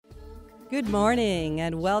Good morning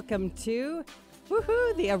and welcome to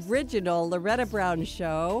the original Loretta Brown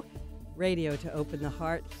Show. Radio to open the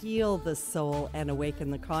heart, heal the soul, and awaken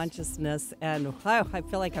the consciousness. And wow, I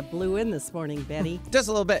feel like I blew in this morning, Betty. Just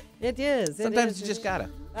a little bit. It is. Sometimes you just gotta.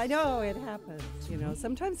 I know, it happens. You know,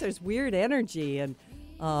 sometimes there's weird energy. And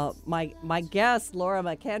my guest, Lora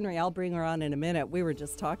McHenry, I'll bring her on in a minute. We were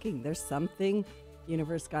just talking. There's something,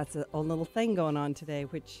 universe got its own little thing going on today,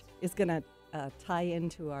 which is going to tie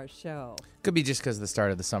into our show. Could be just because of the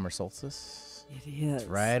start of the summer solstice. It is.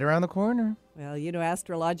 It's right around the corner. Well, you know,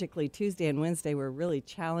 astrologically, Tuesday and Wednesday were really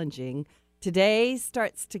challenging. Today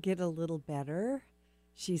starts to get a little better,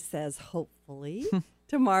 she says, hopefully.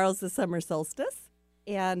 Tomorrow's the summer solstice,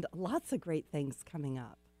 and lots of great things coming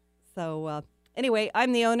up. So anyway,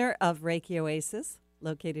 I'm the owner of Reiki Oasis,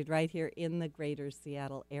 located right here in the greater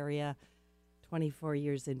Seattle area. 24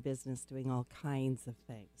 years in business doing all kinds of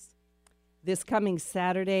things. This coming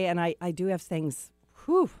Saturday, and I do have things,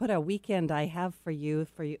 what a weekend I have for you,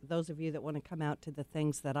 those of you that want to come out to the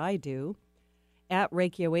things that I do. At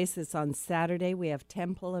Reiki Oasis on Saturday, we have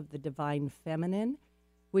Temple of the Divine Feminine,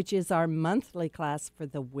 which is our monthly class for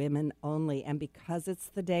the women only. And because it's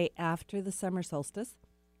the day after the summer solstice,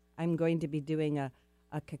 I'm going to be doing a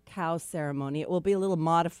cacao ceremony. It will be a little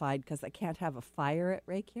modified because I can't have a fire at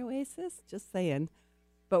Reiki Oasis, just saying.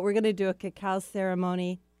 But we're going to do a cacao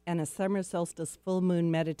ceremony and a summer solstice full moon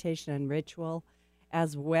meditation and ritual,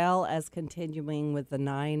 as well as continuing with the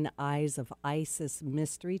 9 Eyes of Isis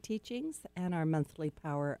mystery teachings and our monthly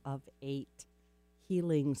Power of 8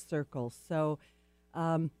 healing circles. So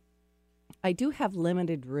I do have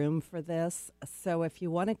limited room for this. So if you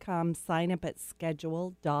want to come, sign up at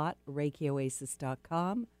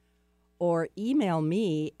schedule.reikioasis.com or email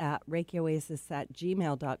me at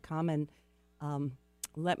reikioasis@gmail.com and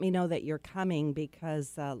let me know that you're coming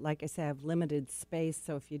because, like I said, I have limited space.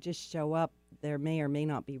 So if you just show up, there may or may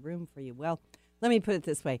not be room for you. Well, let me put it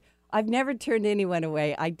this way. I've never turned anyone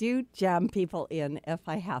away. I do jam people in if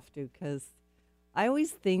I have to because I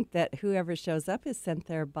always think that whoever shows up is sent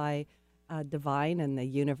there by divine and the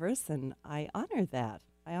universe, and I honor that.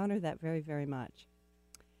 I honor that very, very much.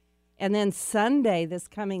 And then Sunday, this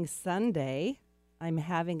coming Sunday, I'm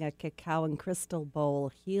having a Cacao and Crystal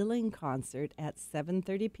Bowl healing concert at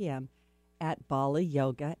 7:30 p.m. at Bala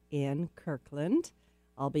Yoga in Kirkland.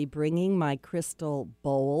 I'll be bringing my crystal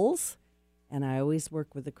bowls, and I always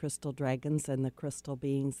work with the crystal dragons and the crystal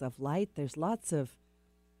beings of light. There's lots of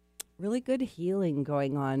really good healing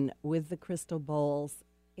going on with the crystal bowls.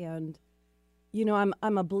 And, you know,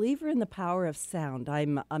 I'm a believer in the power of sound.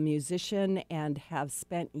 I'm a musician and have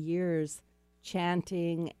spent years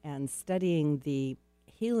chanting and studying the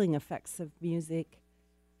healing effects of music.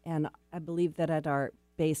 And I believe that at our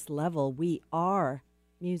base level, we are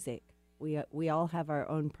music. We all have our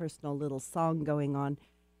own personal little song going on.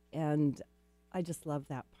 And I just love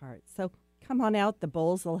that part. So come on out. The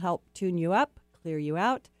bowls will help tune you up, clear you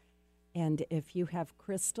out. And if you have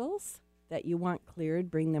crystals that you want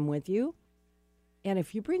cleared, bring them with you. And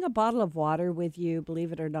if you bring a bottle of water with you,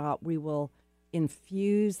 believe it or not, we will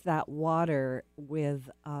infuse that water with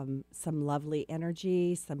some lovely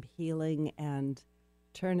energy, some healing, and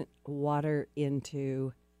turn water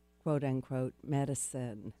into, quote unquote,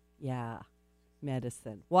 medicine. Yeah,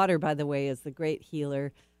 medicine. Water, by the way, is the great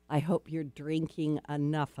healer. I hope you're drinking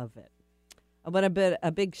enough of it. I want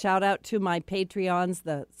a big shout out to my Patreons,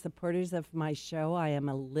 the supporters of my show. I am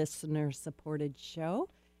a listener-supported show.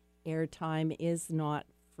 Airtime is not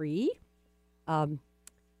free.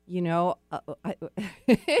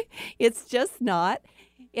 It's just not.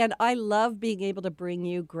 And I love being able to bring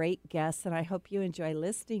you great guests, and I hope you enjoy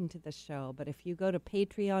listening to the show. But if you go to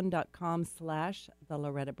patreon.com/The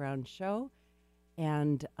Loretta Brown Show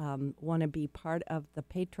and want to be part of the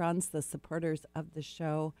patrons, the supporters of the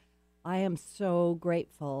show, I am so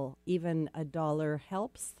grateful. Even $1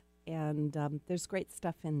 helps, and there's great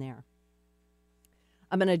stuff in there.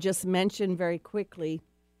 I'm going to just mention very quickly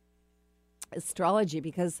astrology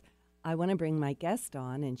because I want to bring my guest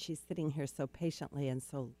on, and she's sitting here so patiently and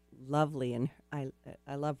so lovely, and I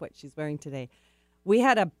love what she's wearing today. We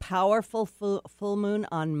had a powerful full moon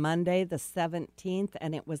on Monday, the 17th,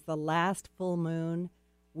 and it was the last full moon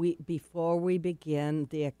before we begin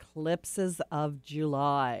the eclipses of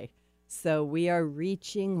July. So we are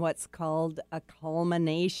reaching what's called a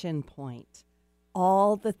culmination point.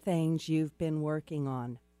 All the things you've been working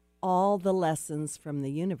on, all the lessons from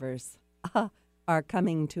the universe are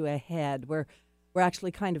coming to a head. We're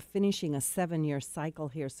actually kind of finishing a 7-year cycle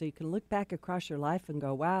here. So you can look back across your life and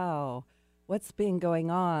go, wow, what's been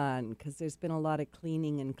going on? Because there's been a lot of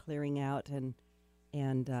cleaning and clearing out.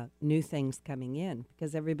 and new things coming in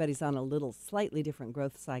because everybody's on a little slightly different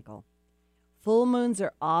growth cycle. Full moons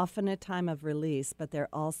are often a time of release, but they're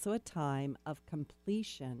also a time of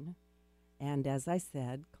completion and, as I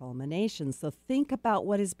said, culmination. So think about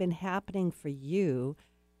what has been happening for you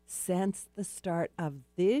since the start of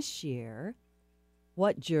this year.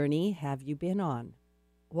 What journey have you been on?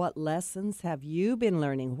 What lessons have you been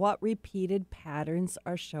learning? What repeated patterns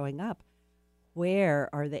are showing up? Where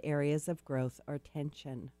are the areas of growth or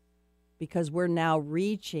tension? Because we're now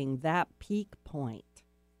reaching that peak point.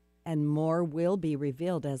 And more will be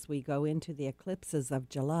revealed as we go into the eclipses of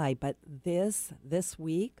July. But this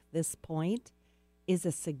week, this point, is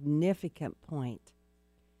a significant point.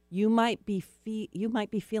 You might be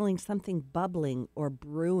feeling something bubbling or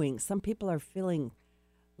brewing. Some people are feeling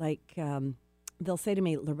like they'll say to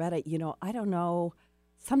me, Loretta, I don't know,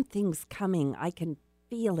 something's coming. I can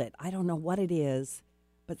feel it. I don't know what it is,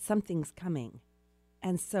 but something's coming.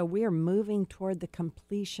 And so we are moving toward the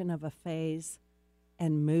completion of a phase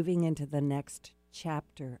and moving into the next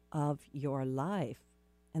chapter of your life.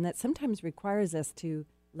 And that sometimes requires us to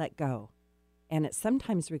let go. And it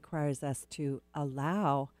sometimes requires us to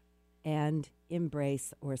allow and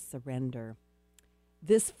embrace or surrender.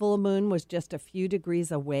 This full moon was just a few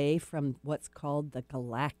degrees away from what's called the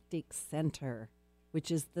galactic center, which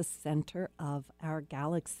is the center of our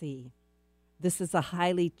galaxy. This is a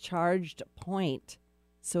highly charged point,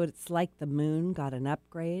 so it's like the moon got an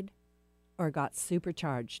upgrade or got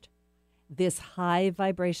supercharged. This high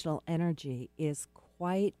vibrational energy is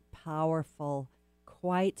quite powerful,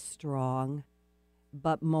 quite strong,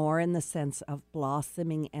 but more in the sense of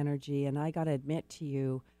blossoming energy. And I got to admit to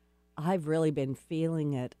you, I've really been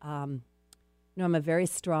feeling it. I'm a very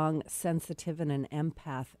strong, sensitive, and an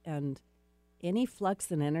empath, and any flux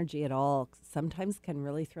in energy at all sometimes can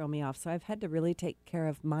really throw me off. So I've had to really take care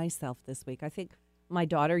of myself this week. I think my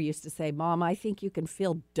daughter used to say, Mom, I think you can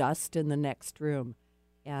feel dust in the next room.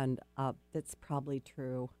 And that's probably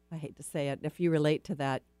true. I hate to say it. If you relate to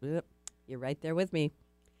that, you're right there with me.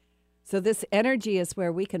 So this energy is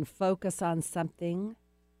where we can focus on something.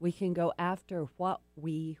 We can go after what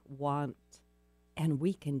we want. And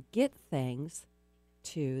we can get things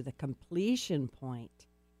to the completion point.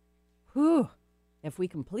 Whew. If we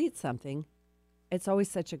complete something, it's always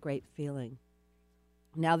such a great feeling.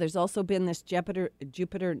 Now, there's also been this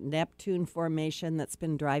Jupiter-Neptune formation that's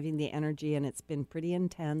been driving the energy, and it's been pretty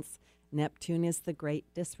intense. Neptune is the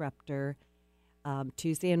great disruptor.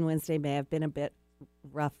 Tuesday and Wednesday may have been a bit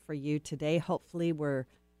rough for you. Today, hopefully, we're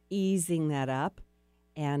easing that up.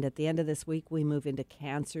 And at the end of this week, we move into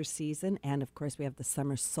Cancer season. And, of course, we have the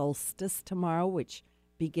summer solstice tomorrow, which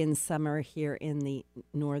begins summer here in the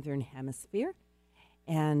northern hemisphere.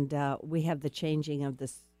 And we have the changing of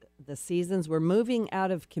the seasons. We're moving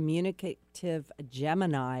out of communicative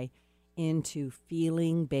Gemini into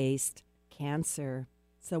feeling-based Cancer.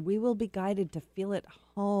 So we will be guided to feel at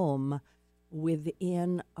home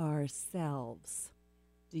within ourselves.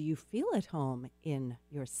 Do you feel at home in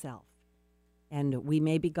yourself? And we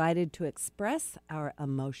may be guided to express our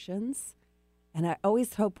emotions. And I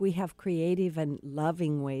always hope we have creative and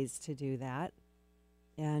loving ways to do that.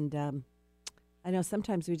 And I know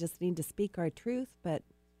sometimes we just need to speak our truth, but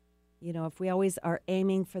if we always are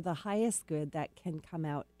aiming for the highest good, that can come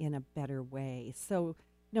out in a better way. So,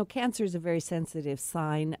 Cancer is a very sensitive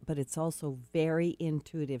sign, but it's also very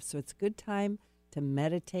intuitive. So it's a good time to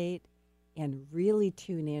meditate and really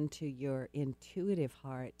tune into your intuitive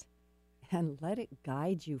heart and let it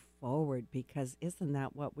guide you forward, because isn't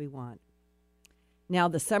that what we want? Now,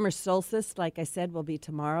 the summer solstice, like I said, will be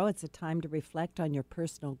tomorrow. It's a time to reflect on your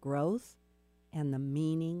personal growth and the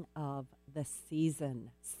meaning of the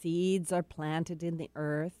season. Seeds are planted in the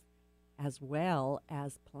earth as well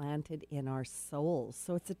as planted in our souls.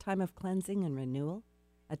 So it's a time of cleansing and renewal,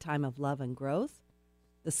 a time of love and growth.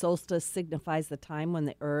 The solstice signifies the time when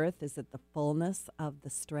the earth is at the fullness of the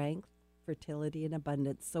strength, fertility, and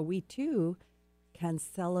abundance. So we too can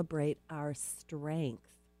celebrate our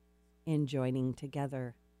strength in joining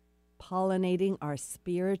together, pollinating our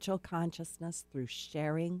spiritual consciousness through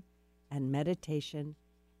sharing and meditation,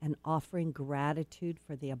 and offering gratitude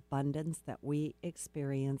for the abundance that we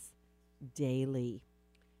experience daily.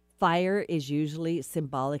 Fire is usually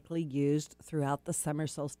symbolically used throughout the summer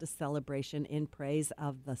solstice celebration in praise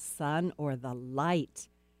of the sun or the light,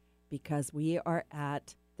 because we are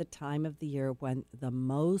at the time of the year when the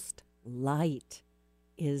most light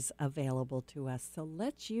is available to us. So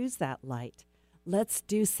let's use that light. Let's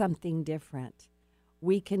do something different.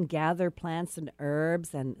 We can gather plants and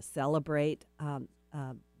herbs and celebrate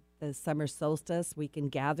the summer solstice. We can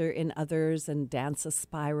gather in others and dance a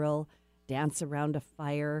spiral, dance around a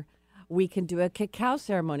fire. We can do a cacao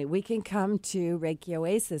ceremony. We can come to Reiki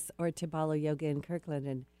Oasis or to Balo Yoga in Kirkland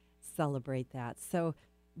and celebrate that. So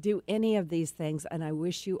do any of these things, and I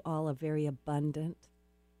wish you all a very abundant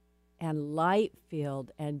and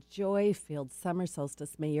light-filled and joy-filled summer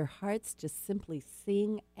solstice. May your hearts just simply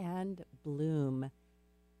sing and bloom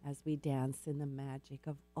as we dance in the magic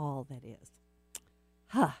of all that is.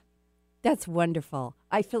 That's wonderful.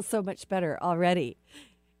 I feel so much better already.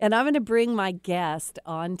 And I'm going to bring my guest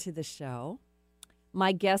onto the show.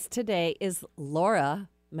 My guest today is Lora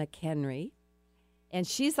McHenry, and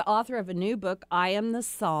she's the author of a new book, I Am the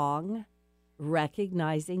Song,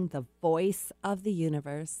 Recognizing the Voice of the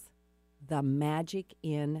Universe, the Magic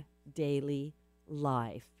in Daily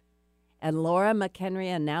Life. And Lora McHenry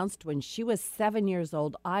announced when she was 7 years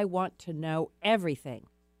old, I want to know everything.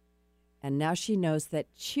 And now she knows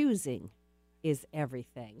that choosing is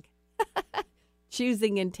everything.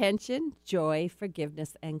 Choosing intention, joy,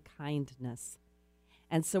 forgiveness, and kindness.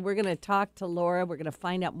 And so we're going to talk to Lora. We're going to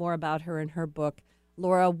find out more about her and her book.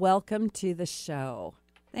 Lora, welcome to the show.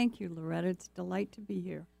 Thank you, Loretta. It's a delight to be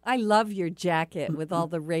here. I love your jacket with all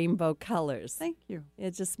the rainbow colors. Thank you.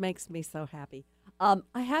 It just makes me so happy. I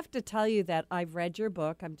have to tell you that I've read your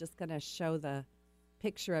book. I'm just going to show the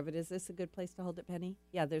picture of it. Is this a good place to hold it, Penny?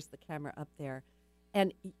 Yeah, there's the camera up there.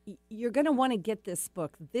 And you're going to want to get this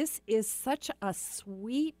book. This is such a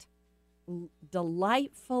sweet,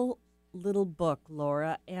 delightful little book,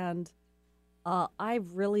 Lora, and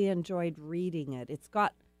I've really enjoyed reading it. It's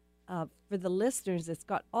got, for the listeners, it's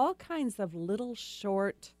got all kinds of little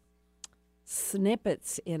short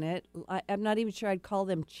snippets in it. I'm not even sure I'd call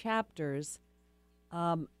them chapters,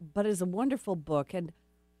 but it's a wonderful book. And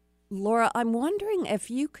Lora, I'm wondering if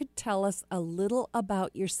you could tell us a little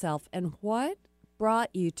about yourself and what brought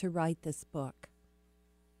you to write this book.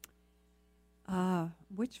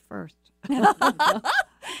 Which first? Tell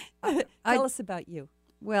us about you.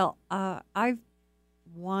 Well, I've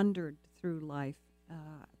wandered through life,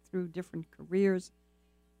 through different careers,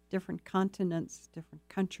 different continents, different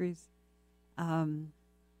countries, different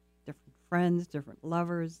friends, different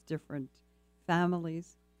lovers, different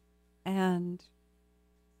families. And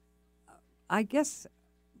I guess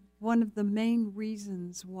one of the main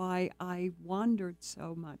reasons why I wandered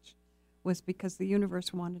so much was because the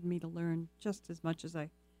universe wanted me to learn just as much as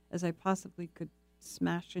I possibly could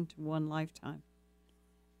smash into one lifetime.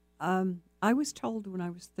 I was told when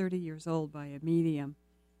I was 30 years old by a medium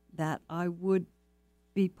that I would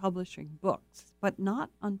be publishing books, but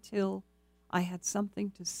not until I had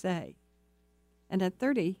something to say. And at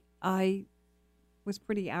 30, I was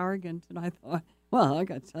pretty arrogant, and I thought, well, I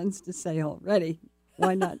got tons to say already.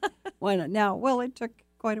 Why not? Why not now? Well, it took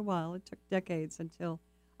quite a while. It took decades until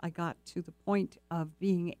I got to the point of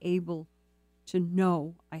being able to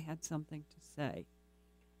know I had something to say.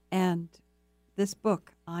 And this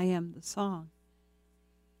book, I Am the Song,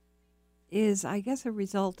 is, I guess, a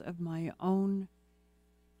result of my own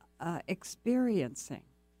experiencing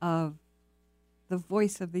of the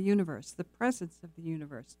voice of the universe, the presence of the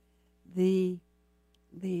universe, the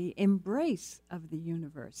embrace of the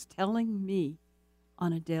universe, telling me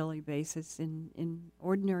on a daily basis in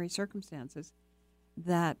ordinary circumstances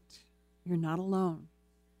that you're not alone,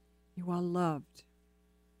 you are loved,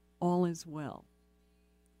 all is well.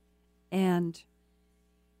 And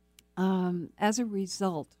as a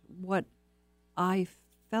result, what I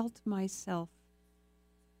felt myself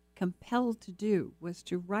compelled to do was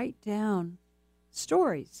to write down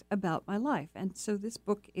stories about my life. And so this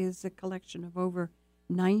book is a collection of over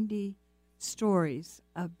 90 stories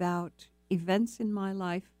about events in my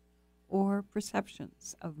life or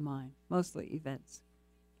perceptions of mine, mostly events.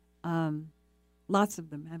 Lots of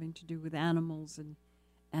them having to do with animals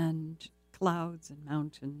and clouds and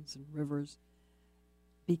mountains and rivers,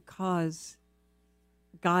 because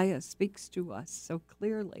Gaia speaks to us so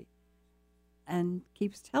clearly and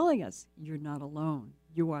keeps telling us, you're not alone,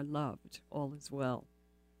 you are loved, all is well.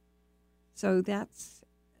 So that's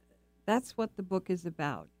what the book is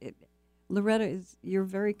about. Loretta, you're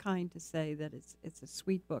very kind to say that it's a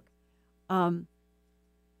sweet book.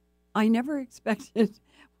 I never expected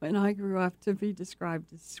when I grew up to be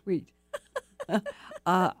described as sweet.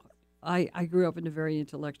 I grew up in a very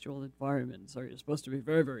intellectual environment, so you're supposed to be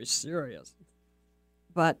very, very serious.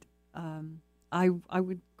 But I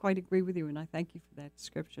would quite agree with you, and I thank you for that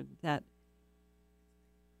description, that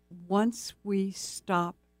once we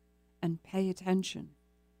stop and pay attention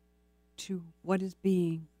to what is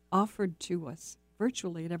being offered to us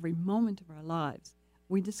virtually at every moment of our lives,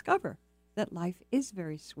 we discover that life is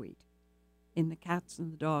very sweet in the cats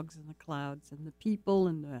and the dogs and the clouds and the people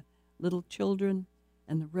and the little children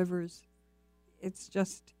and the rivers it's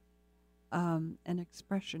just an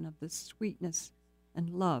expression of the sweetness and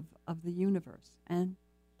love of the universe. And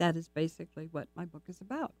that is basically what my book is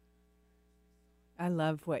about. I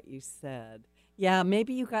love what you said. Yeah,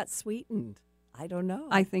 maybe you got sweetened. I don't know.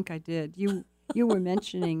 I think I did. You were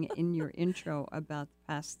mentioning in your intro about the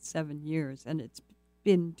past 7 years, and it's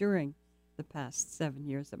been during the past 7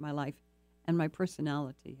 years of my life, and my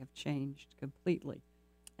personality have changed completely.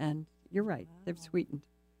 And you're right, they've sweetened.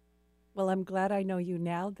 Well, I'm glad I know you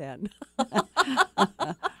now then.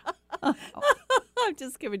 I'm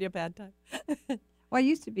just giving you a bad time. Well, I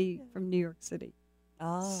used to be from New York City.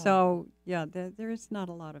 Oh. So, yeah, there is not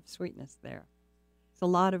a lot of sweetness there. It's a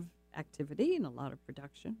lot of activity and a lot of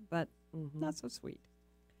production, but not so sweet.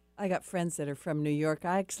 I got friends that are from New York.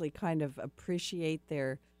 I actually kind of appreciate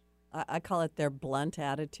their, I call it their blunt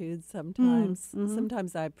attitude sometimes.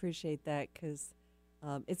 Sometimes I appreciate that because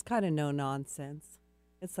it's kind of no nonsense.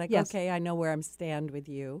 It's like, Yes. okay, I know where I'm stand with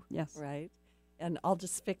you. Yes. Right? And I'll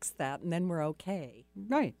just fix that and then we're okay.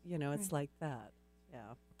 Right. You know, it's like that.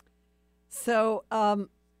 Yeah. So,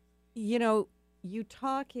 you know, you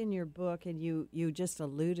talk in your book and you just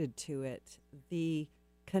alluded to it, the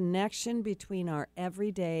connection between our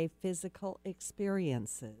everyday physical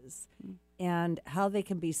experiences and how they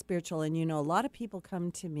can be spiritual. And, you know, a lot of people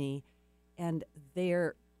come to me and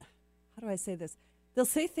they're, how do I say this? They'll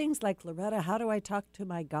say things like, Loretta, how do I talk to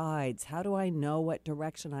my guides? How do I know what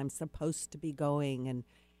direction I'm supposed to be going?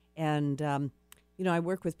 And you know, I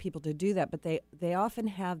work with people to do that, but they often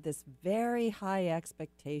have this very high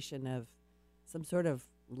expectation of some sort of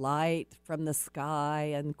light from the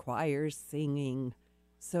sky and choirs singing.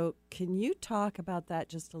 So can you talk about that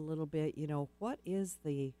just a little bit? You know, what is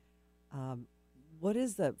the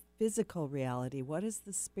physical reality? What is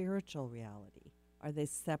the spiritual reality? Are they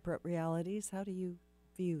separate realities? How do you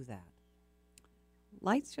view that?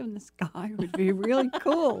 Lights from the sky would be really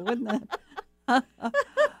cool, wouldn't it?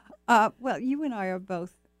 Well, you and I are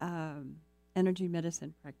both energy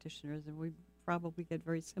medicine practitioners, and we probably get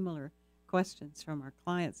very similar questions from our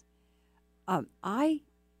clients. I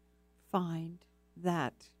find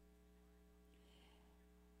that,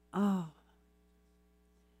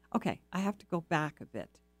 okay, I have to go back a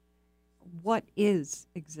bit. What is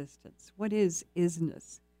existence? What is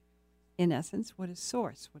isness? In essence, what is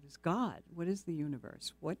source? What is God? What is the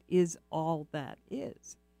universe? What is all that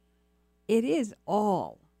is? It is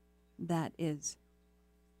all that is.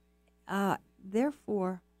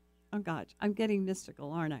 Therefore, oh gosh, I'm getting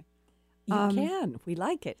mystical, aren't I? You can. We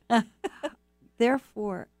like it.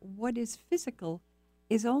 Therefore, what is physical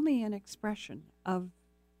is only an expression of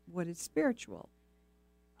what is spiritual.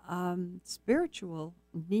 Spiritual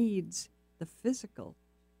needs the physical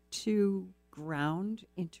to ground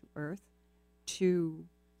into earth, to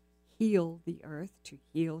heal the earth, to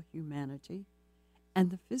heal humanity. And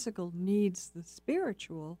the physical needs the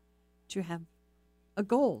spiritual to have a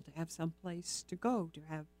goal, to have some place to go, to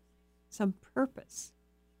have some purpose.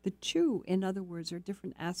 The two, in other words, are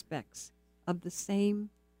different aspects of the same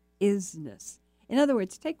isness. In other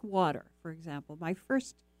words, take water, for example. My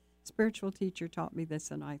first spiritual teacher taught me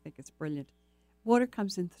this, and I think it's brilliant. Water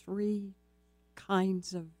comes in three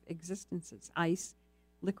kinds of existences: ice,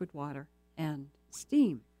 liquid water, and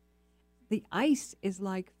steam. The ice is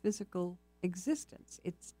like physical existence.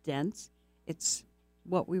 It's dense. It's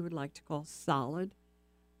what we would like to call solid.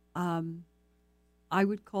 I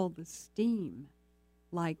would call the steam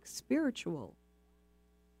like spiritual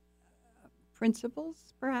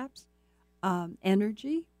principles, perhaps,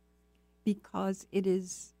 energy, because it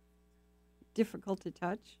is difficult to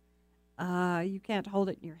touch. You can't hold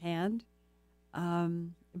it in your hand,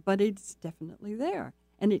 but it's definitely there.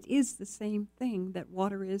 And it is the same thing that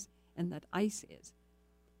water is and that ice is.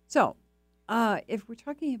 So, if we're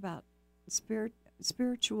talking about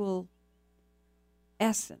spiritual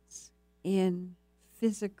essence in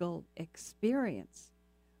physical experience,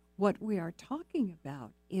 what we are talking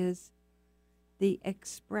about is the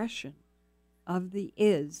expression of the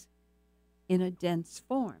is in a dense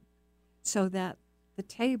form, so that the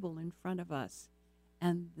table in front of us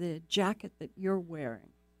and the jacket that you're wearing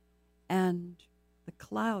and the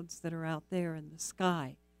clouds that are out there in the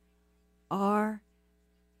sky are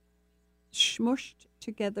smushed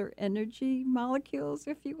together energy molecules,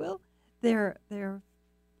 if you will. They're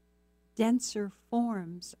denser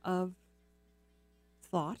forms of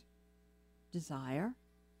thought, desire,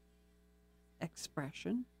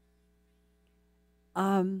 expression.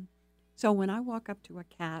 So when I walk up to a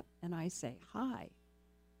cat and I say hi,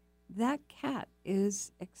 that cat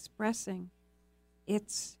is expressing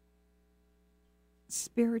its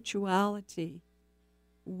spirituality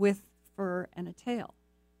with fur and a tail.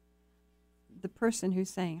 the person who's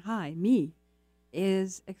saying, hi, me,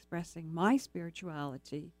 is expressing my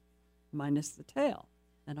spirituality minus the tail.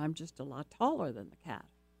 And I'm just a lot taller than the cat.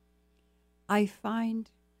 I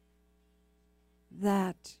find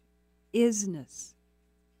that isness,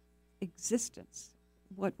 existence,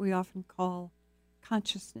 what we often call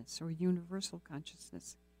consciousness or universal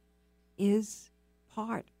consciousness, is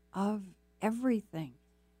part of everything.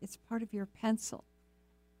 It's part of your pencil.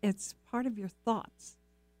 It's part of your thoughts.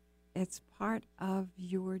 It's part of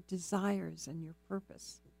your desires and your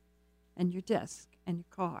purpose and your desk and your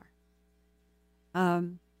car.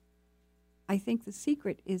 I think the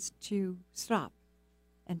secret is to stop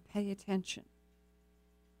and pay attention,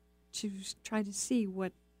 to try to see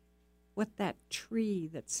what that tree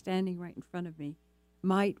that's standing right in front of me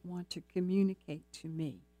might want to communicate to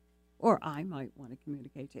me, or I might want to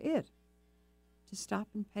communicate to it. To stop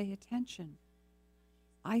and pay attention,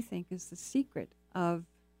 I think, is the secret of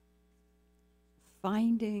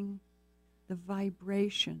finding the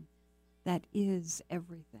vibration that is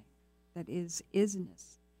everything, that is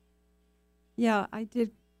isness. Yeah, I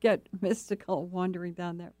did get mystical wandering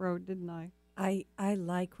down that road, didn't I? I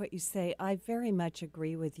like what you say. I very much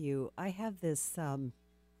agree with you. I have this, I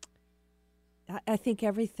think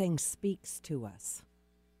everything speaks to us,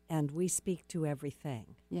 and we speak to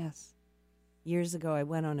everything. Yes. Years ago, I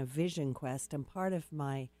went on a vision quest, and part of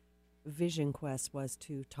my vision quest was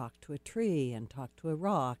to talk to a tree and talk to a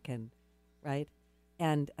rock, and right,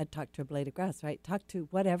 and talk to a blade of grass, right, talk to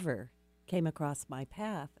whatever came across my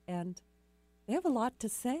path, and they have a lot to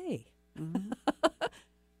say. Mm-hmm.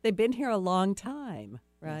 They've been here a long time,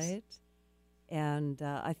 right? Yes. And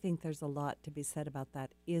I think there's a lot to be said about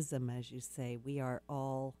that ism, as you say. We are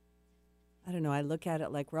all, I don't know, I look at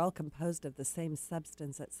it like we're all composed of the same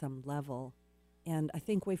substance at some level. And I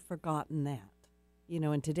think we've forgotten that. You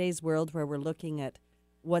know, in today's world where we're looking at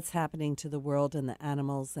what's happening to the world and the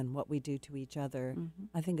animals and what we do to each other,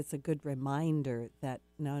 I think it's a good reminder that,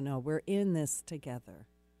 no, we're in this together.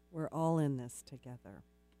 We're all in this together.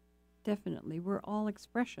 Definitely. We're all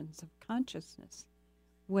expressions of consciousness.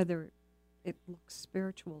 Whether it looks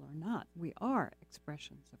spiritual or not, we are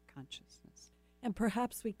expressions of consciousness. And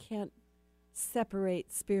perhaps we can't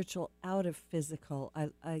separate spiritual out of physical.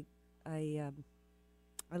 I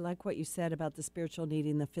like what you said about the spiritual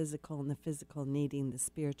needing the physical and the physical needing the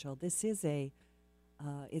spiritual. This is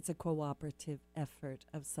it's a cooperative effort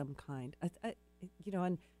of some kind. You know,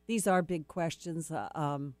 and these are big questions.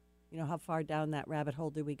 You know, how far down that rabbit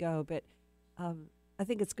hole do we go? But I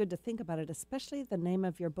think it's good to think about it, especially the name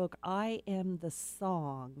of your book, I Am the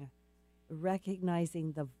Song,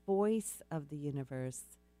 recognizing the voice of the universe,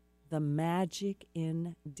 the magic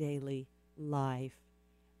in daily life,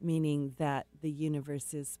 meaning that the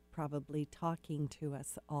universe is probably talking to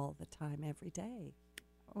us all the time, every day.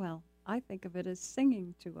 Well, I think of it as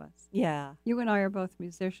singing to us. Yeah. You and I are both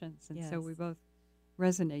musicians, and so Yes. we both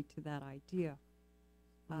resonate to that idea.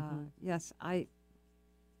 Yes, I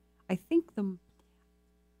think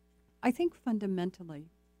fundamentally,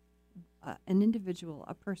 an individual,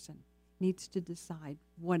 a person, needs to decide,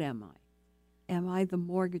 what am I? Am I the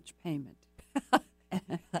mortgage payment?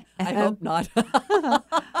 I hope not.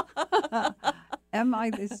 Am I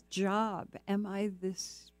this job? Am I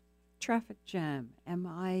this traffic jam? Am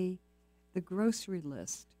I the grocery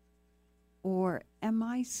list? Or am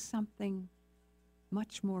I something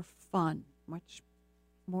much more fun, much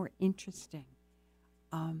more interesting,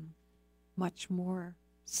 much more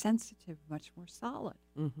sensitive, much more solid?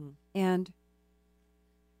 And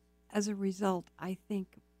as a result, I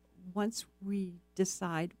think once we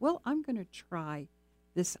decide, well, I'm going to try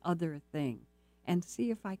this other thing and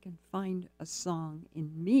see if I can find a song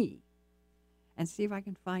in me and see if I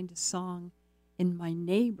can find a song in my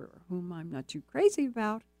neighbor whom I'm not too crazy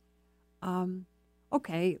about.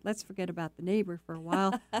 Okay, let's forget about the neighbor for a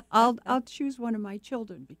while. I'll choose one of my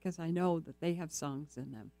children because I know that they have songs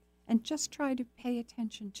in them, and just try to pay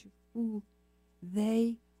attention to who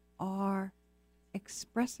they are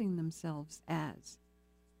expressing themselves as.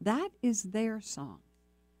 That is their song.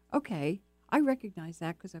 Okay, I recognize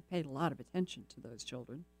that because I've paid a lot of attention to those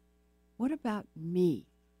children. What about me?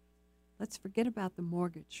 Let's forget about the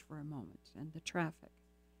mortgage for a moment and the traffic.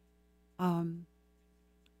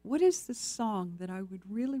 What is the song that I would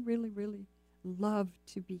really, really, really love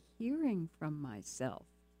to be hearing from myself?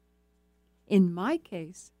 In my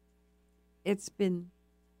case, it's been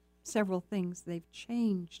several things. They've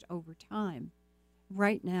changed over time.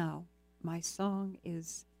 Right now, my song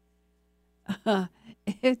is,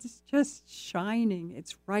 it's just shining.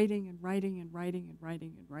 It's writing and writing and writing and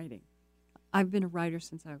writing and writing. I've been a writer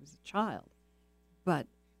since I was a child, but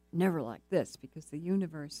never like this, because the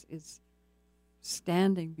universe is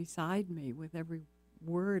standing beside me with every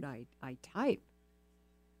word I type.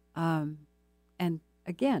 And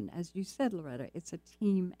again, as you said, Loretta, it's a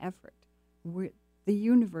team effort. The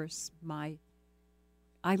universe, I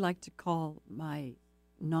like to call my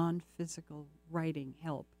non-physical writing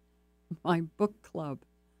help my book club,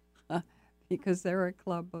 because they're a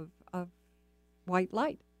club of white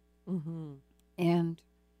light. Mm-hmm. And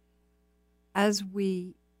as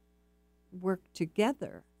we work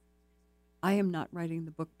together, I am not writing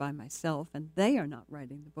the book by myself, and they are not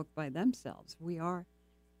writing the book by themselves. We are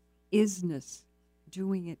isness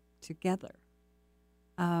doing it together.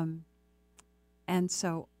 And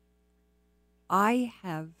so I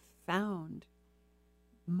have found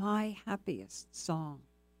my happiest song,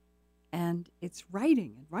 and it's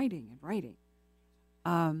writing and writing and writing.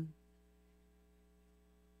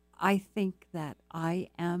 I think that I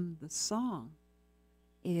Am the Song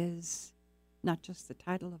is not just the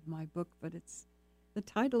title of my book, but it's the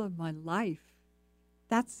title of my life.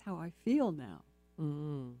 That's how I feel now.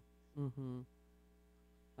 Mm-hmm. Mm-hmm.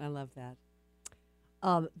 I love that.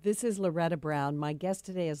 This is Loretta Brown. My guest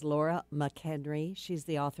today is Lora McHenry. She's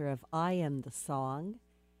the author of I Am the Song.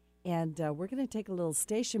 And we're going to take a little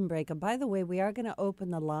station break. And by the way, we are going to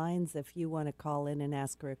open the lines if you want to call in and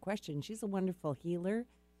ask her a question. She's a wonderful healer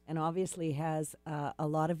and obviously has a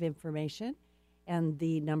lot of information. And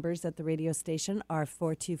the numbers at the radio station are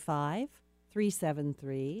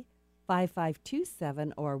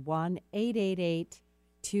 425-373-5527 or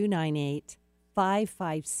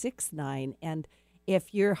 1-888-298-5569. And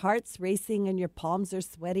if your heart's racing and your palms are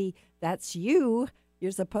sweaty, that's you.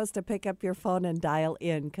 You're supposed to pick up your phone and dial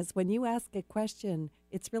in, because when you ask a question,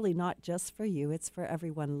 it's really not just for you. It's for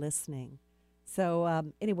everyone listening.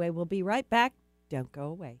 So anyway, we'll be right back. Don't go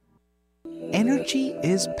away. Energy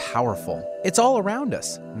is powerful. It's all around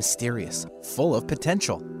us, mysterious, full of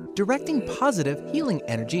potential. Directing positive, healing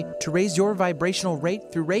energy to raise your vibrational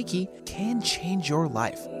rate through Reiki can change your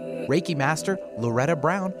life. Reiki Master Loretta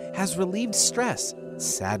Brown has relieved stress,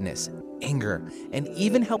 sadness, anger, and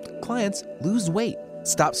even helped clients lose weight,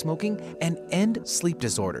 stop smoking, and end sleep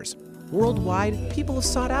disorders. Worldwide, people have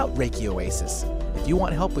sought out Reiki Oasis. If you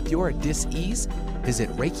want help with your dis-ease,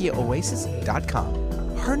 visit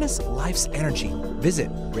ReikiOasis.com. Harness life's energy.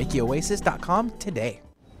 Visit ReikiOasis.com today.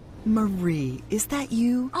 Marie, is that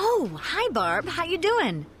you? Oh, hi, Barb. How you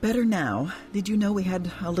doing? Better now. Did you know we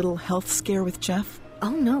had a little health scare with Jeff?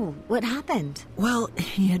 Oh, no. What happened? Well,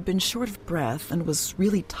 he had been short of breath and was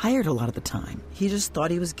really tired a lot of the time. He just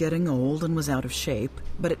thought he was getting old and was out of shape,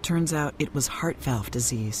 but it turns out it was heart valve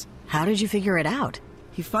disease. How did you figure it out?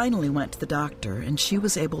 He finally went to the doctor, and she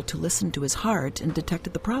was able to listen to his heart and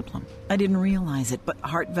detected the problem. I didn't realize it, but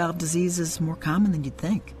heart valve disease is more common than you'd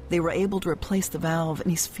think. They were able to replace the valve, and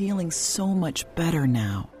he's feeling so much better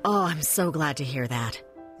now. Oh, I'm so glad to hear that.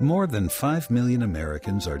 More than 5 million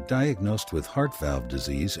Americans are diagnosed with heart valve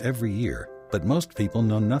disease every year, but most people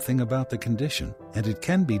know nothing about the condition, and it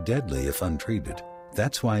can be deadly if untreated.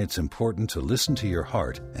 That's why it's important to listen to your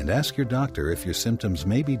heart and ask your doctor if your symptoms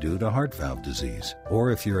may be due to heart valve disease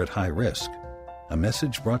or if you're at high risk. A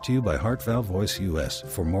message brought to you by Heart Valve Voice US.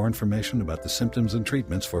 For more information about the symptoms and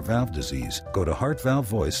treatments for valve disease, go to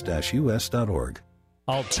heartvalvevoice-us.org.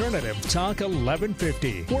 Alternative Talk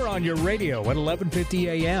 1150. We're on your radio at 1150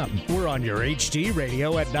 a.m. We're on your HD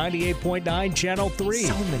radio at 98.9 Channel 3.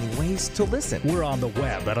 So many ways to listen. We're on the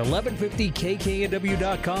web at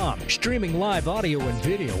 1150kknw.com, streaming live audio and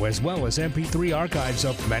video as well as MP3 archives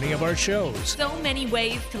of many of our shows. So many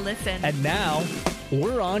ways to listen. And now,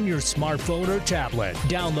 we're on your smartphone or tablet.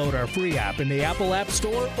 Download our free app in the Apple App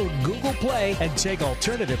Store or Google Play and take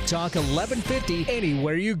Alternative Talk 1150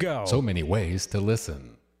 anywhere you go. So many ways to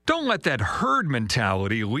listen. Don't let that herd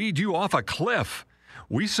mentality lead you off a cliff.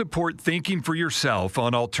 We support thinking for yourself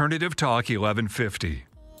on Alternative Talk 1150.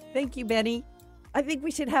 Thank you, Benny. I think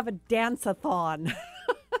we should have a dance-a-thon.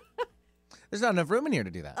 There's not enough room in here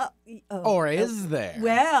to do that. Or is there?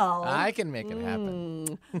 Well, I can make it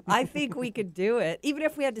happen. I think we could do it, even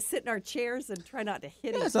if we had to sit in our chairs and try not to hit each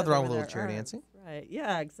other. There's nothing wrong with a with little our chair arms. dancing. Right.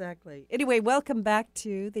 Yeah, exactly. Anyway, welcome back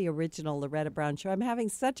to the original Loretta Brown Show. I'm having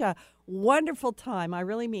such a wonderful time. I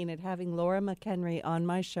really mean it, having Lora McHenry on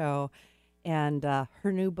my show. And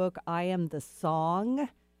her new book, I Am the Song,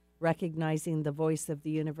 Recognizing the Voice of the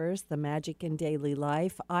Universe, The Magic in Daily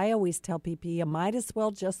Life. I always tell people you might as well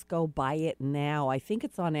just go buy it now. I think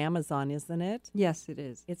it's on Amazon, isn't it? Yes, it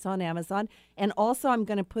is. It's on Amazon. And also I'm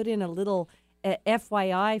going to put in a little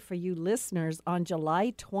FYI for you listeners. On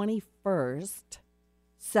July 21st,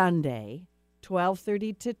 Sunday,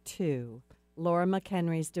 12:30 to 2, Lora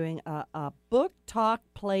McHenry is doing a book talk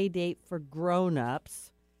play date for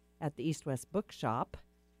grown-ups. at the East West Bookshop.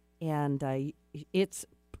 And it's,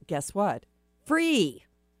 guess what? Free.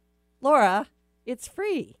 Lora, it's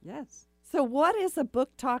free. Yes. So what is a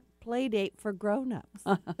book talk play date for grown-ups?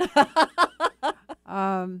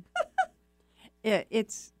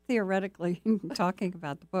 It's theoretically talking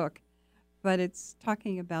about the book, but it's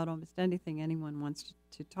talking about almost anything anyone wants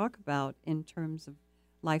to talk about in terms of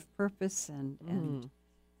life purpose and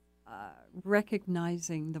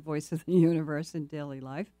recognizing the voice of the universe in daily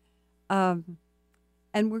life. And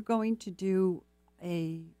we're going to do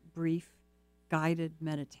a brief guided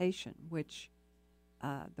meditation, which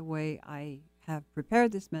the way I have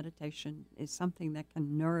prepared this meditation is something that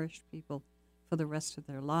can nourish people for the rest of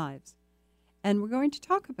their lives. And we're going to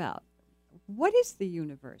talk about what is the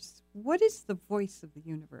universe? What is the voice of the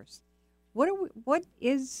universe? What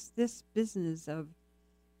is this business of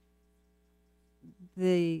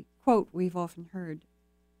the quote we've often heard,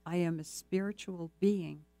 I am a spiritual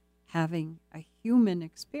being having a human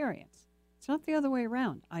experience. It's not the other way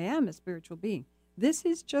around. I am a spiritual being. This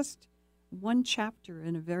is just one chapter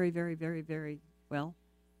in a very, very, very, very, well,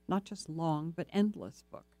 not just long, but endless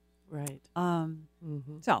book. Right.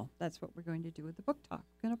 So that's what we're going to do with the book talk.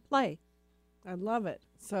 We're going to play. I love it.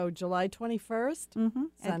 So July 21st,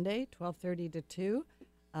 Sunday, 12:30 to 2.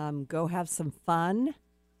 Go have some fun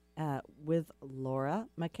with Lora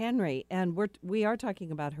McHenry. And we are talking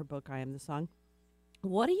about her book, I Am the Song.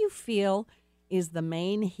 What do you feel is the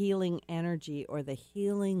main healing energy or the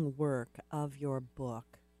healing work of your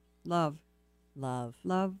book? Love. Love.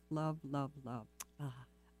 Love, love, love, love.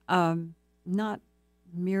 Not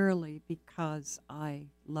merely because I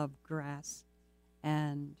love grass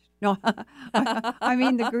and no, I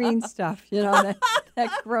mean the green stuff, that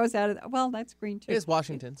grows out of well, that's green too. It is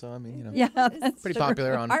Washington, so I mean, yeah, that's pretty true.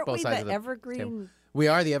 popular on Aren't both we sides the of the evergreen? table. We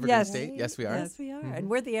are the evergreen Yes. state. Yes, we are. Yes, we are. And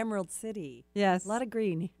we're the Emerald City. Yes, A lot of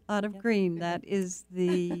green. a lot of green. That is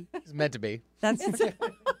the It's meant to be. that's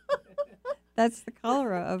the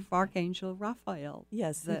color of Archangel Raphael.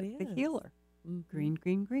 Yes, the it is. healer. Green,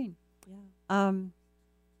 green, green. Yeah.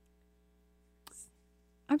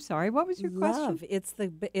 I'm sorry. What was your Love. question? It's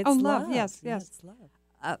love. love. Yes, Yeah, yes. it's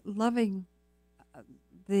love. Loving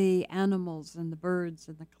the animals and the birds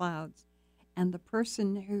and the clouds, and the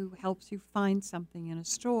person who helps you find something in a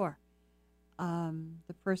store,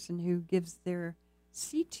 the person who gives their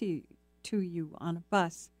seat to you on a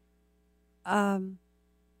bus.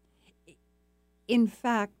 In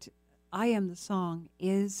fact, I Am the Song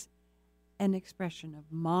is an expression of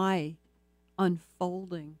my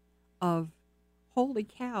unfolding of, holy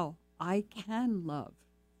cow, I can love.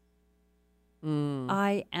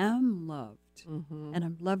 I am loved, and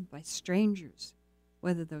I'm loved by strangers,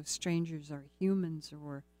 whether those strangers are humans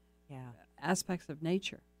or aspects of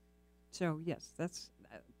nature. So, yes, that's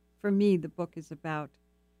for me, the book is about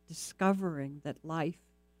discovering that life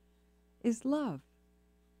is love.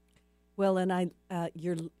 Well, and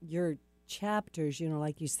your chapters,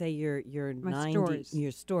 like you say, your My 90 stories.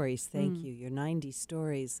 your stories. Thank you. Your 90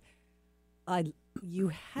 stories. You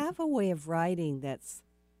have a way of writing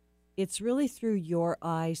it's really through your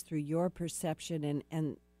eyes, through your perception,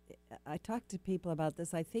 and I talk to people about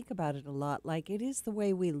this. I think about it a lot. Like, it is the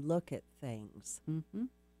way we look at things. Mm-hmm.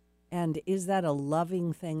 And is that a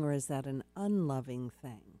loving thing or is that an unloving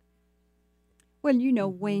thing? Well,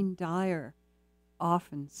 Wayne Dyer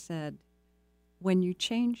often said, when you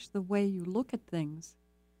change the way you look at things,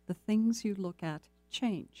 the things you look at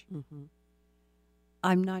change. Mm-hmm.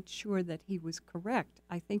 I'm not sure that he was correct.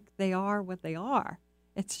 I think they are what they are.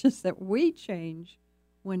 It's just that we change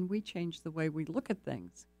when we change the way we look at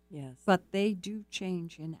things. Yes. But they do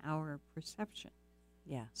change in our perception.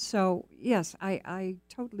 Yeah. So, yes, I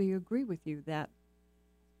totally agree with you that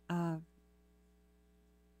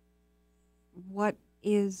what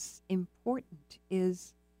is important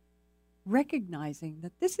is recognizing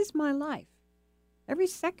that this is my life. Every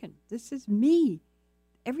second, this is me.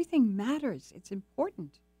 Everything matters. It's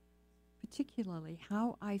important, particularly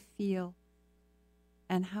how I feel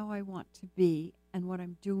and how I want to be and what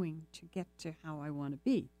I'm doing to get to how I want to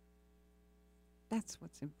be. That's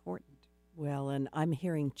what's important. Well, and I'm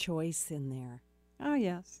hearing choice in there. Oh,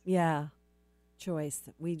 yes. Yeah, choice.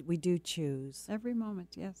 We do choose. Every moment,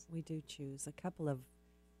 yes. We do choose. A couple of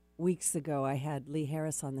weeks ago, I had Lee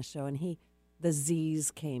Harris on the show, and the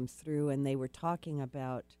Z's came through, and they were talking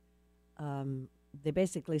about, they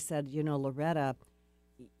basically said, Loretta,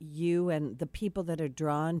 you and the people that are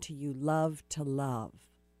drawn to you love to love.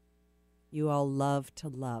 You all love to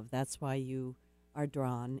love. That's why you are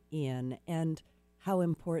drawn in. And how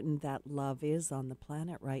important that love is on the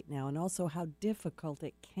planet right now, and also how difficult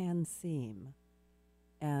it can seem.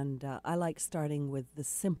 And I like starting with the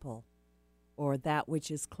simple, or that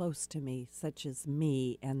which is close to me, such as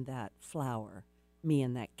me and that flower, me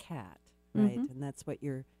and that cat, right? Mm-hmm. And that's what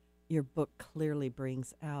your book clearly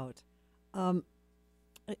brings out.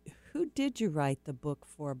 Who did you write the book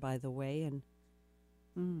for, by the way, and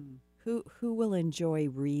who will enjoy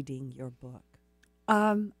reading your book?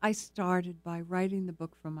 I started by writing the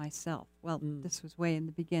book for myself. Well, this was way in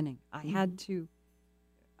the beginning. I had to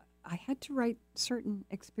write certain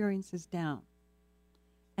experiences down.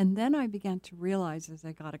 And then I began to realize, as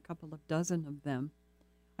I got a couple of dozen of them,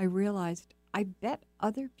 I realized I bet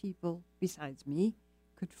other people besides me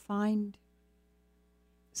could find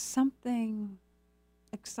something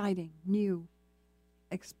exciting, new,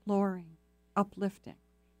 exploring, uplifting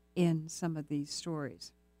in some of these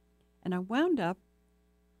stories. And I wound up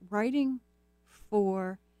writing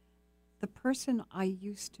for the person I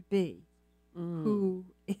used to be, who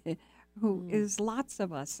is lots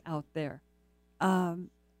of us out there.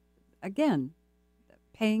 Again,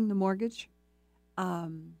 paying the mortgage,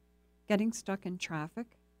 getting stuck in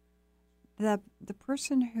traffic, the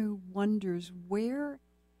person who wonders where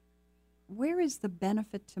is the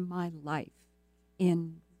benefit to my life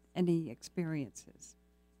in any experiences.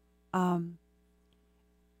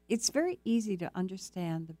 It's very easy to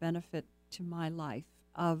understand the benefit to my life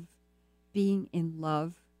of being in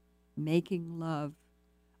love, making love,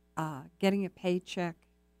 getting a paycheck,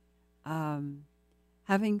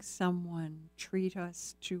 having someone treat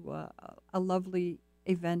us to a lovely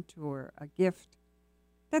event or a gift.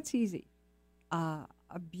 That's easy. A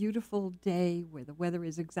beautiful day where the weather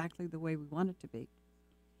is exactly the way we want it to be.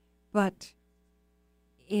 But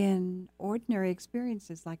in ordinary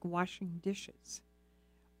experiences like washing dishes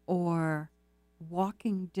or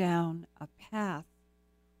walking down a path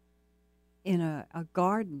in a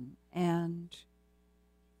garden and,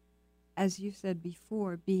 as you said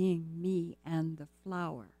before, being me and the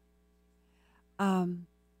flower,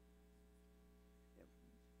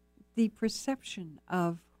 the perception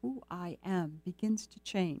of who I am begins to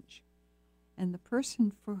change. And the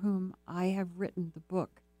person for whom I have written the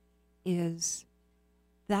book is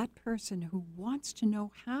that person who wants to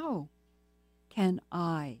know, how can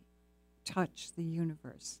I touch the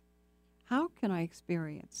universe? How can I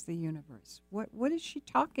experience the universe? What is she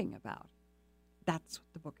talking about? That's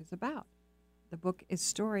what the book is about. The book is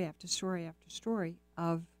story after story after story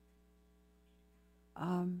of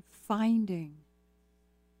finding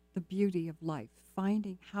the beauty of life,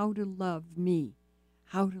 finding how to love me,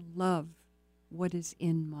 how to love what is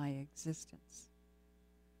in my existence.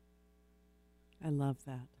 I love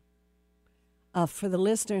that. For the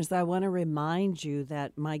listeners, I want to remind you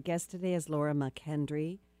that my guest today is Lora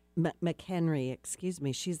McHenry.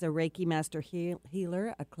 She's a Reiki master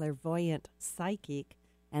healer, a clairvoyant psychic,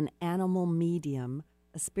 an animal medium,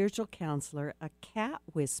 a spiritual counselor, a cat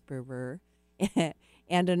whisperer,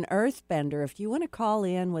 and an earthbender. If you want to call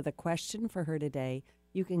in with a question for her today,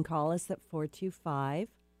 you can call us at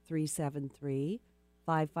 425-373-5527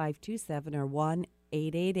 or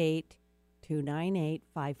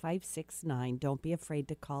 1-888-298-5569. Don't be afraid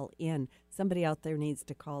to call in. Somebody out there needs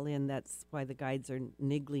to call in. That's why the guides are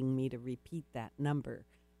niggling me to repeat that number.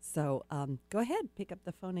 So go ahead, pick up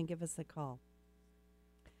the phone and give us a call.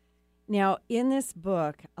 Now, in this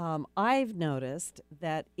book, I've noticed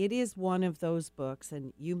that it is one of those books,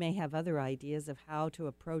 and you may have other ideas of how to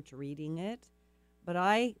approach reading it, but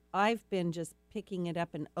I've been just picking it up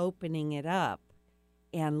and opening it up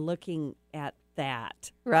and looking at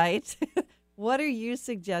that, right? What are your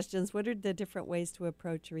suggestions? What are the different ways to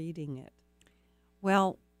approach reading it?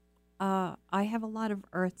 Well, I have a lot of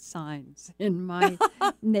earth signs in my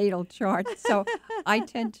natal chart, so I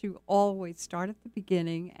tend to always start at the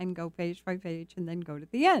beginning and go page by page and then go to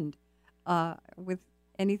the end with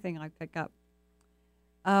anything I pick up.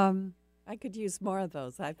 I could use more of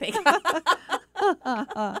those, I think.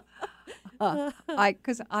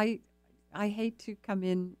 Because I hate to come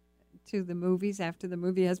in to the movies after the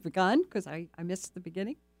movie has begun because I missed the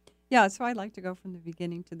beginning. Yeah, so I like to go from the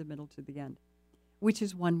beginning to the middle to the end, which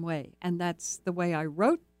is one way. And that's the way I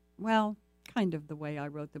wrote, well, kind of the way I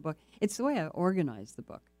wrote the book. It's the way I organized the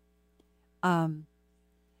book.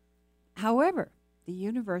 However, the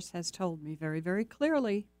universe has told me very, very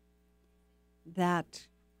clearly that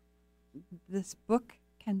this book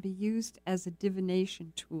can be used as a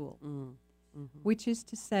divination tool, which is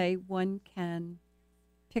to say one can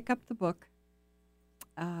pick up the book,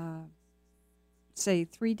 say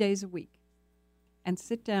 3 days a week, and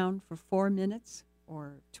sit down for 4 minutes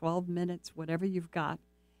or 12 minutes, whatever you've got,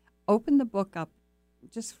 open the book up,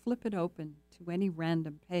 just flip it open to any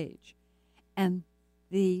random page. And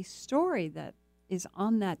the story that is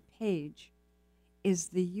on that page is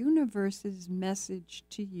the universe's message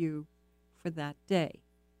to you for that day.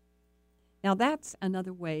 Now, that's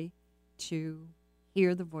another way to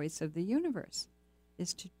hear the voice of the universe,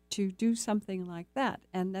 is to do something like that.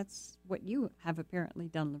 And that's what you have apparently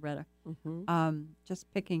done, Loretta.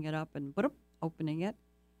 Just picking it up and opening it,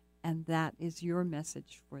 and that is your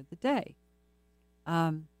message for the day.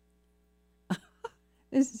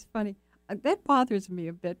 This is funny. That bothers me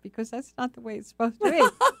a bit because that's not the way it's supposed to be.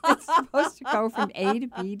 It's supposed to go from A to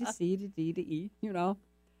B to C to D to E, you know.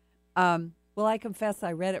 Well, I confess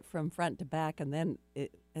I read it from front to back, and then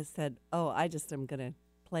it said, oh, I just am going to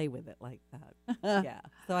play with it like that. Yeah.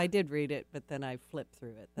 So I did read it, but then I flipped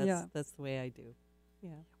through it. That's the way I do.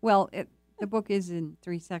 Yeah. Well, the book is in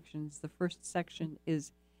 3 sections. The first section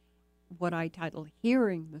is what I title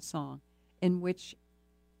Hearing the Song, in which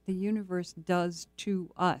the universe does to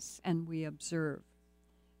us and we observe.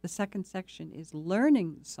 The second section is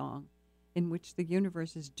Learning the Song, in which the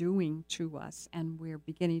universe is doing to us and we're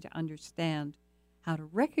beginning to understand how to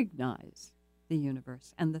recognize the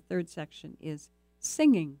universe. And the third section is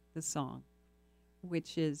Singing the Song,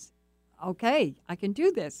 which is, okay, I can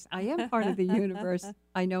do this. I am part of the universe.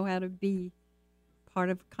 I know how to be part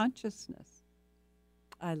of consciousness.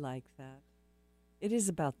 I like that. It is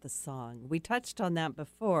about the song. We touched on that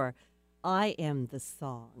before. I am the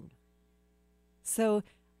song. So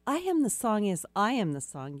I am the song is I am the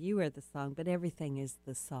song. You are the song, but everything is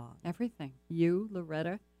the song. Everything. You,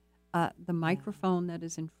 Loretta, the microphone that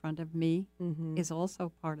is in front of me is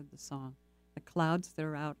also part of the song. The clouds that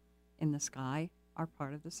are out in the sky are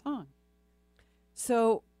part of the song.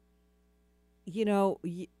 So, you know,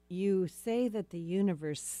 you say that the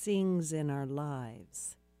universe sings in our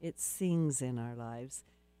lives. It sings in our lives.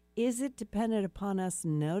 Is it dependent upon us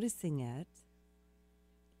noticing it?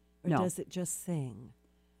 Or No. does it just sing?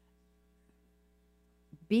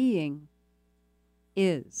 Being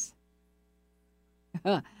is.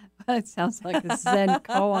 It sounds like a Zen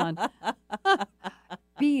koan.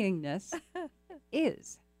 Beingness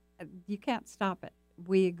is. You can't stop it.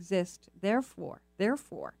 We exist. Therefore,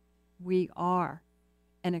 we are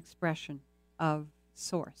an expression of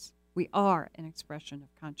source. We are an expression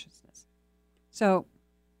of consciousness. So,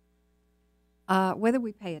 whether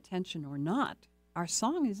we pay attention or not, our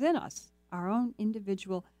song is in us. Our own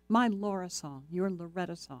individual, my Lora song, your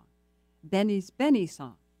Loretta song, Benny's Benny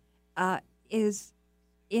song, is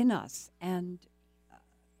in us and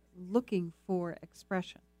looking for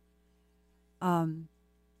expression.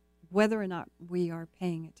 Whether or not we are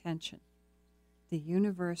paying attention, the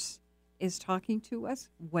universe is talking to us,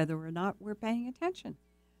 whether or not we're paying attention.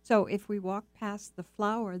 So if we walk past the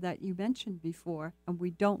flower that you mentioned before and we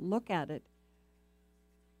don't look at it,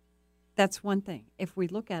 that's one thing. If we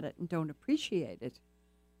look at it and don't appreciate it,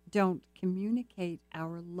 don't communicate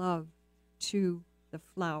our love to the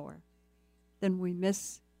flower, then we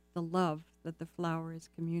miss the love that the flower is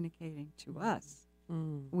communicating to us.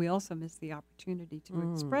 We also miss the opportunity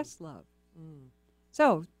to express love.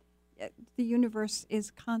 So the universe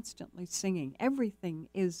is constantly singing. Everything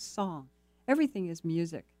is song. Everything is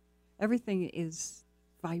music. Everything is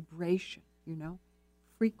vibration, you know,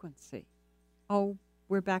 frequency. Oh,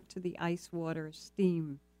 we're back to the ice, water,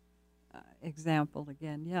 steam example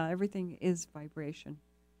again. Yeah, everything is vibration.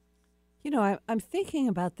 You know, I'm thinking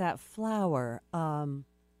about that flower. I'm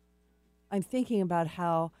thinking about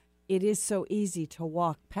how it is so easy to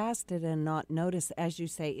walk past it and not notice, as you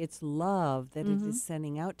say, it's love that it is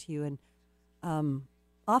sending out to you. And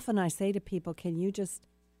often I say to people, can you just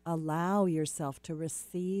allow yourself to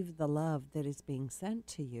receive the love that is being sent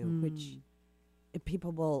to you, which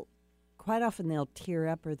people will, quite often they'll tear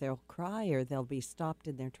up or they'll cry or they'll be stopped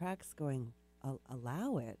in their tracks going,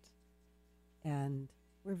 allow it. And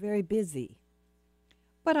we're very busy.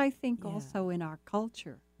 But I think also in our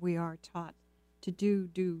culture, we are taught to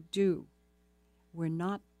do. We're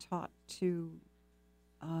not taught to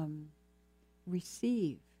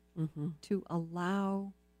receive, to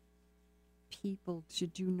allow people to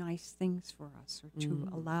do nice things for us, or to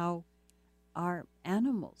allow our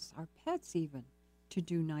animals, our pets even, to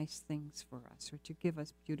do nice things for us, or to give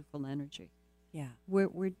us beautiful energy. Yeah.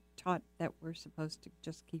 We're taught that we're supposed to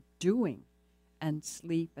just keep doing and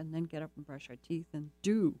sleep and then get up and brush our teeth and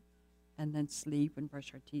do, and then sleep and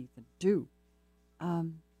brush our teeth and do.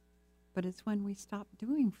 But it's when we stop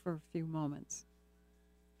doing for a few moments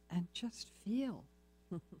and just feel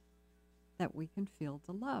that we can feel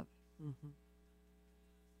the love.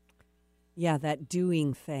 Yeah, that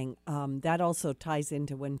doing thing. That also ties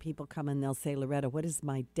into when people come and they'll say, Loretta, what is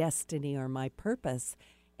my destiny or my purpose?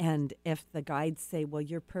 And if the guides say, well,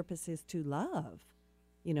 your purpose is to love,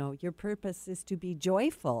 your purpose is to be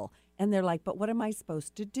joyful. And they're like, but what am I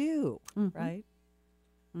supposed to do? Right?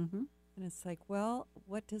 Mm-hmm. And it's like, well,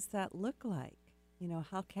 what does that look like?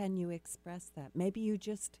 How can you express that? Maybe you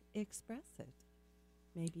just express it.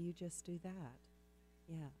 Maybe you just do that.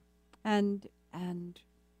 Yeah. And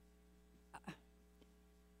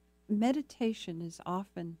meditation is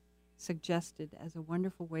often suggested as a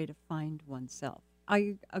wonderful way to find oneself.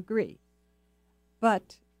 I agree.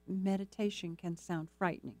 But meditation can sound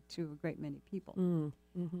frightening to a great many people.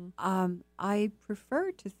 I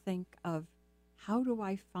prefer to think of how do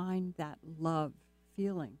I find that love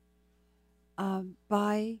feeling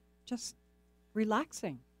by just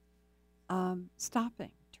relaxing,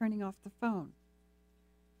 stopping, turning off the phone,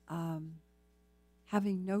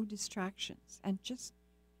 having no distractions, and just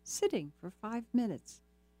sitting for 5 minutes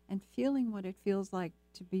and feeling what it feels like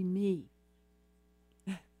to be me.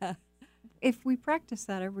 If we practice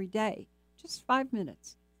that every day, just 5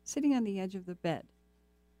 minutes, sitting on the edge of the bed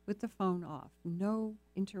with the phone off, no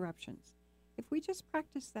interruptions. If we just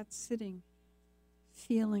practice that sitting,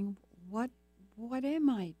 feeling what am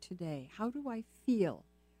I today? How do I feel?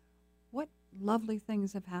 What lovely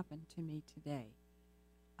things have happened to me today?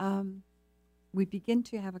 We begin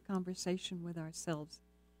to have a conversation with ourselves,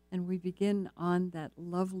 and we begin on that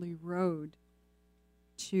lovely road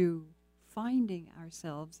to finding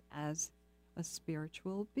ourselves as a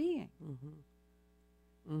spiritual being.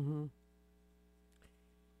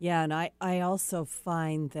 Yeah, and I also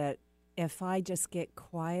find that if I just get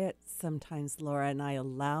quiet sometimes, Laura, and I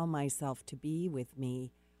allow myself to be with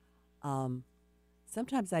me,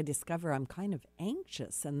 sometimes I discover I'm kind of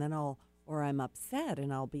anxious, and then or I'm upset,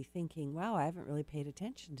 and I'll be thinking, wow, I haven't really paid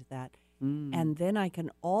attention to that. And then I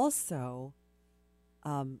can also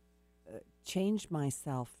change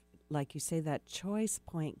myself, like you say, that choice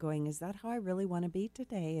point going, is that how I really want to be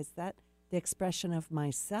today? Is that the expression of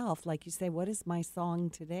myself? Like you say, what is my song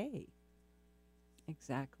today?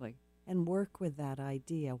 Exactly. And work with that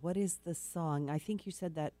idea. What is the song? I think you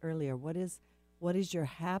said that earlier. What is your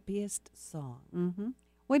happiest song?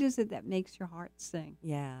 What is it that makes your heart sing?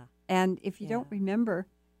 Yeah. And if you don't remember,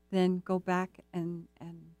 then go back and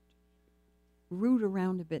root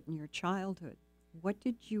around a bit in your childhood. What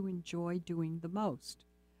did you enjoy doing the most?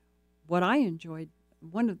 One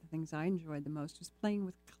of the things I enjoyed the most was playing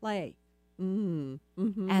with clay and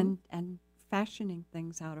fashioning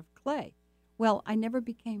things out of clay. Well, I never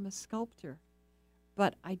became a sculptor,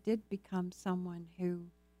 but I did become someone who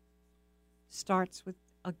starts with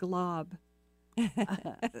a glob,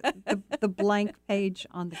 the blank page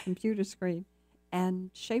on the computer screen,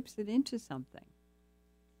 and shapes it into something.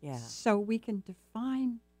 Yeah. So we can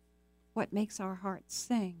define what makes our hearts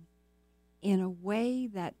sing in a way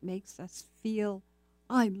that makes us feel,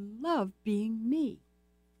 I love being me.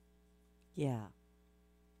 Yeah.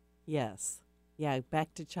 Yes. Yeah,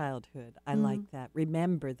 back to childhood. I like that.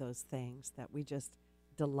 Remember those things that we just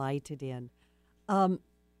delighted in. Can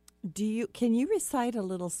you recite a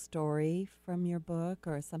little story from your book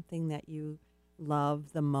or something that you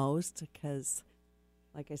love the most? Because,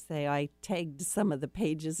 like I say, I tagged some of the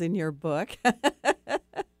pages in your book.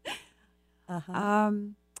 I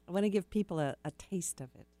want to give people a taste of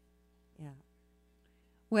it. Yeah.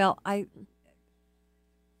 Well, I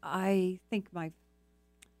think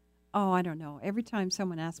I don't know. Every time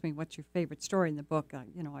someone asks me what's your favorite story in the book,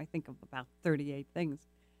 I think of about 38 things.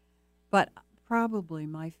 But probably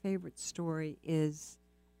my favorite story is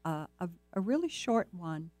a really short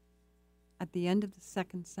one at the end of the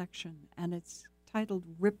second section, and it's titled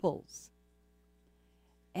Ripples.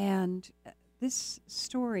 And this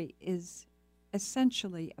story is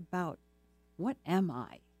essentially about, what am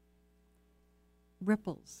I?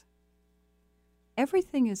 Ripples.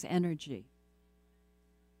 Everything is energy.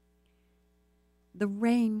 The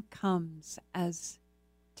rain comes as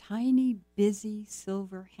tiny, busy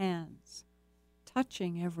silver hands,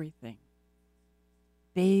 touching everything,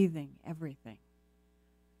 bathing everything.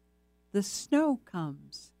 The snow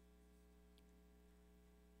comes,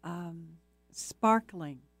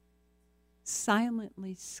 sparkling,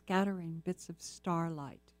 silently scattering bits of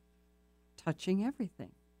starlight, touching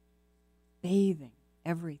everything, bathing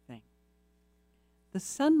everything. The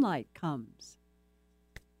sunlight comes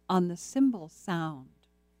on the cymbal sound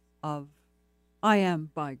of I am,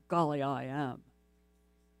 by golly, I am,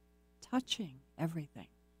 touching everything,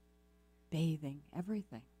 bathing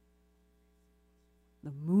everything.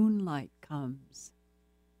 The moonlight comes,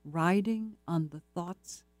 riding on the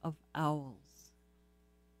thoughts of owls,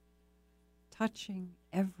 touching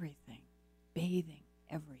everything, bathing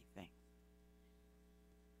everything.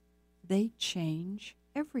 They change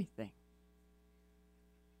everything.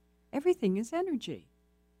 Everything is energy.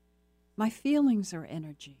 My feelings are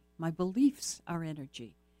energy. My beliefs are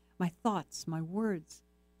energy. My thoughts, my words,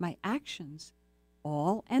 my actions,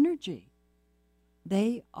 all energy.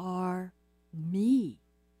 They are me,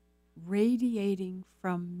 radiating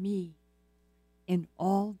from me in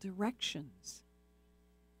all directions.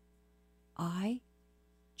 I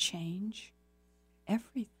change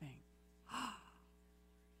everything.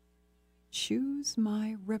 Choose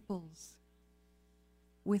my ripples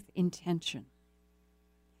with intention,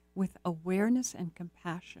 with awareness and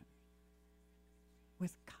compassion,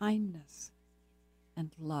 with kindness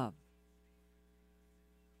and love.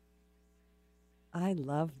 I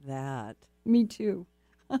love that. Me too.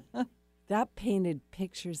 That painted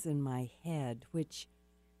pictures in my head, which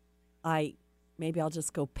maybe I'll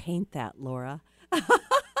just go paint that, Lora.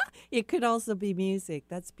 It could also be music.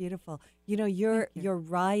 That's beautiful. You know, your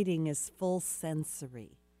writing is full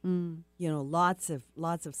sensory. Mm. You know, lots of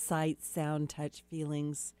sight, sound, touch,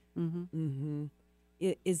 feelings. Mm-hmm.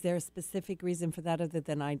 Mm-hmm. Is there a specific reason for that other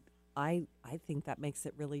than I think that makes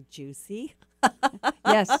it really juicy?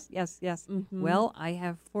 Yes. Mm-hmm. Well, I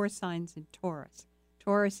have 4 signs in Taurus.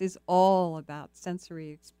 Taurus is all about sensory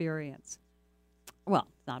experience. Well,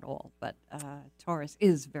 not all, but Taurus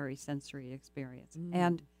is very sensory experience. Mm.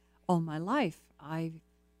 And all my life, I've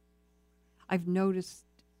noticed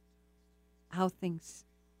how things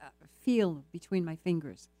feel between my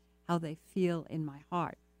fingers, how they feel in my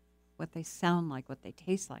heart, what they sound like, what they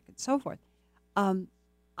taste like, and so forth.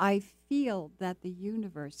 I feel that the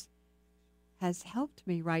universe has helped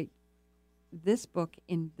me write this book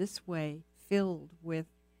in this way, filled with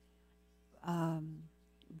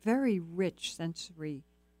very rich sensory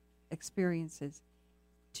experiences,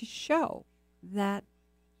 to show that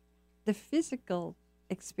the physical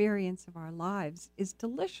experience of our lives is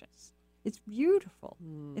delicious. It's beautiful.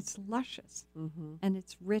 It's luscious. Mm-hmm. And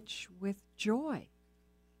it's rich with joy.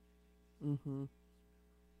 Mm-hmm.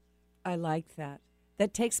 I like that.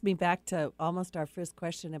 That takes me back to almost our first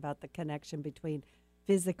question about the connection between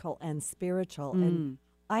physical and spiritual. And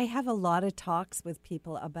I have a lot of talks with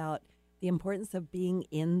people about the importance of being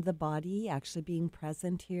in the body, actually being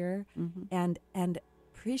present here, and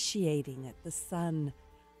appreciating it. The sun,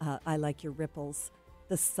 I like your ripples,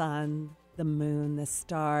 the sun, the moon, the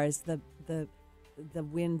stars, the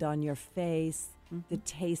wind on your face, the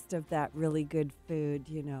taste of that really good food,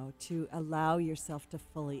 you know, to allow yourself to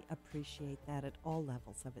fully appreciate that at all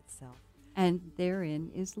levels of itself. And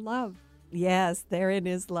therein is love. Yes, therein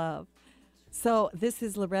is love. So this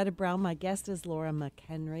is Loretta Brown. My guest is Lora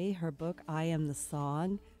McHenry. Her book, I Am the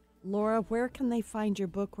Song. Lora, where can they find your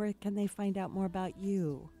book? Where can they find out more about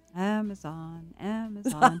you? Amazon.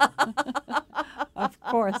 Of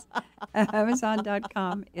course.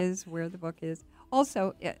 Amazon.com is where the book is.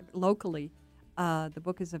 Also, locally, the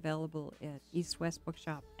book is available at East West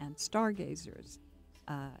Bookshop and Stargazers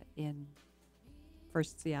in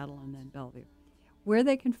first Seattle and then Bellevue. Where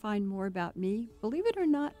they can find more about me, believe it or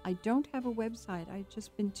not, I don't have a website. I've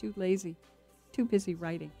just been too lazy, too busy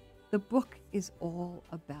writing. The book is all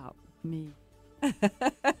about me.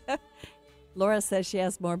 Lora says she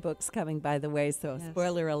has more books coming, by the way, so Yes.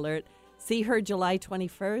 Spoiler alert. See her July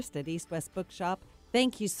 21st at East West Bookshop.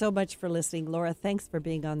 Thank you so much for listening. Lora, thanks for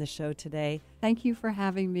being on the show today. Thank you for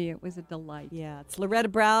having me. It was a delight. Yeah, it's Loretta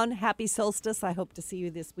Brown. Happy solstice. I hope to see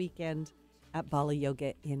you this weekend at Bala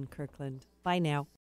Yoga in Kirkland. Bye now.